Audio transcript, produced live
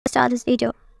start this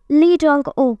video. Lee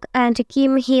Dong-wook and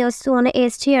Kim Hyo-soon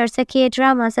stars a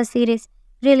K-drama series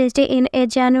released in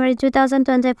January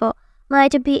 2024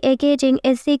 might be getting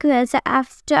a sequel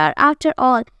after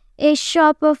all. A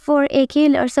Shop for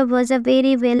Killers was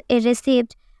very well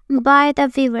received by the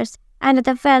viewers, and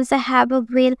the fans have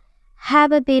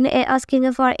been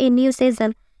asking for a new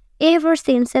season. Ever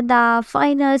since the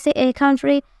finals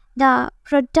country, the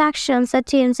production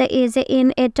team is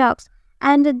in talks,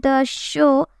 and the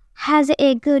show has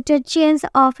a good chance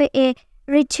of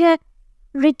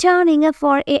returning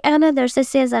for another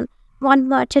season. On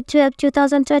March 12,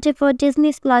 2024,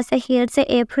 Disney Plus held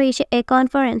a press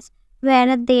conference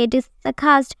where they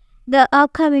discussed the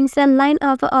upcoming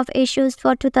lineup of issues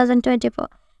for 2024.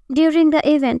 During the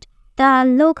event, the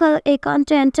local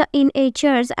content in a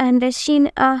church and Shin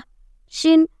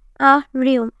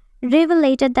Ryum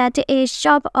revealed that A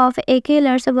Shop of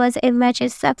Killers was a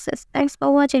massive success. Thanks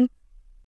for watching.